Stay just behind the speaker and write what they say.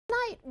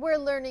Tonight, we're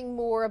learning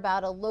more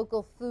about a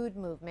local food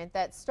movement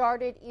that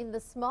started in the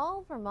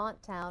small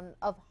Vermont town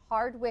of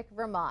Hardwick,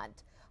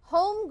 Vermont.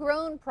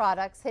 Homegrown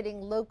products hitting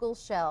local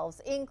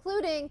shelves,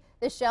 including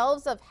the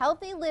shelves of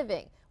Healthy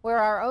Living, where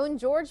our own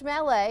George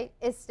Mallet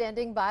is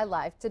standing by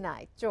live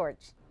tonight.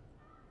 George.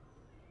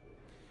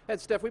 And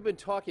Steph, we've been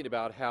talking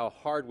about how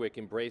Hardwick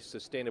embraced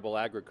sustainable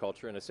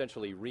agriculture and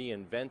essentially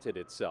reinvented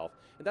itself.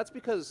 And that's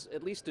because,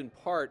 at least in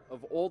part,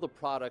 of all the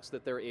products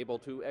that they're able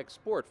to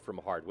export from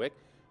Hardwick.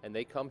 And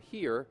they come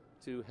here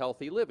to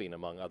Healthy Living,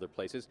 among other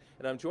places.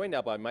 And I'm joined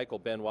now by Michael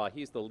Benoit.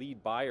 He's the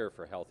lead buyer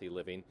for Healthy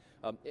Living.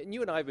 And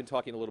you and I have been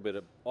talking a little bit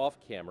off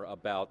camera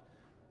about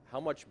how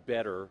much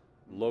better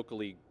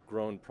locally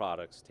grown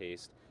products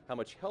taste, how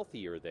much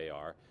healthier they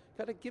are.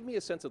 Kind of give me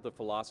a sense of the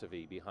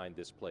philosophy behind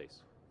this place.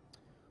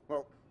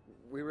 Well,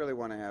 we really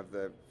want to have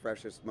the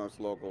freshest, most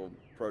local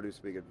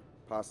produce we could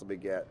possibly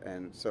get.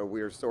 And so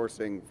we're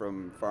sourcing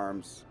from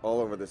farms all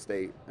over the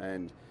state.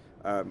 And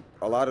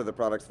a lot of the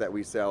products that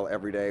we sell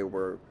every day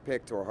were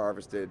picked or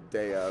harvested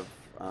day of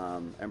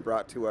and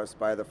brought to us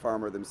by the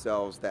farmer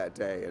themselves that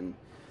day,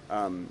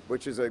 and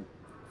which is a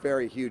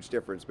very huge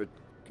difference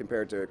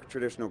compared to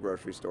traditional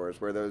grocery stores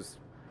where those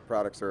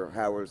products are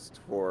housed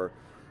for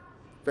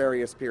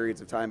various periods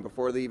of time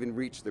before they even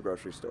reach the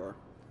grocery store.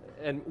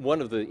 And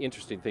one of the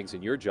interesting things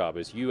in your job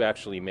is you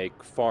actually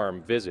make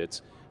farm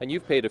visits, and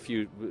you've paid a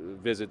few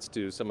visits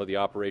to some of the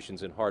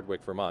operations in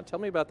Hardwick, Vermont. Tell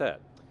me about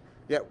that.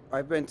 Yeah,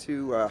 I've been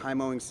to High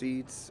Mowing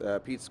Seeds,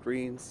 Pete's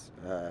Greens,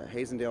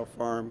 Hazendale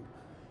Farm.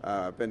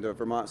 I've been to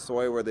Vermont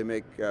Soy, where they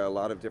make a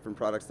lot of different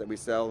products that we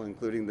sell,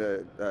 including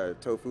the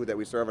tofu that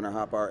we serve in our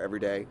hot bar every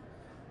day.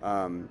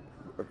 I've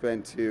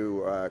been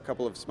to a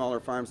couple of smaller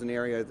farms in the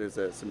area. There's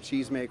some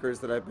cheese makers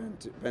that I've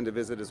been to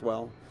visit as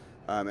well.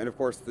 And of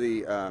course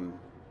the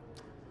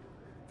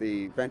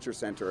Venture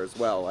Center as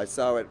well. I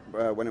saw it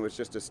when it was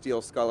just a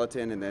steel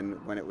skeleton, and then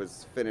when it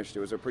was finished, it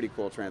was a pretty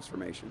cool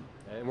transformation.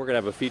 And we're going to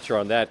have a feature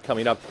on that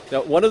coming up.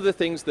 Now, one of the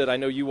things that I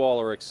know you all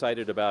are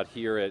excited about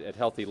here at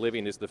Healthy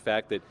Living is the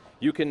fact that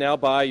you can now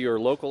buy your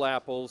local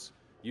apples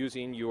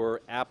using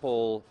your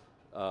Apple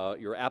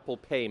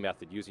Pay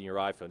method, using your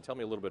iPhone. Tell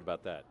me a little bit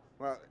about that.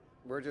 Well,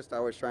 we're just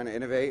always trying to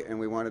innovate, and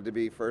we wanted to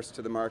be first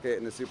to the market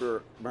in the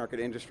supermarket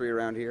industry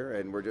around here,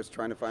 and we're just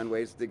trying to find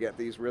ways to get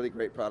these really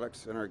great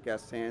products in our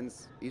guests'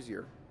 hands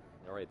easier.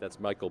 All right, that's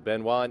Michael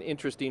Benoit. An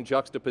interesting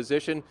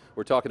juxtaposition.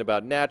 We're talking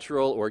about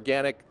natural,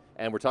 organic,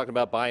 and we're talking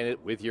about buying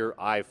it with your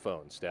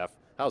iPhone, Steph.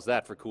 How's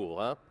that for cool,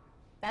 huh?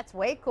 That's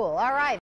way cool. All right.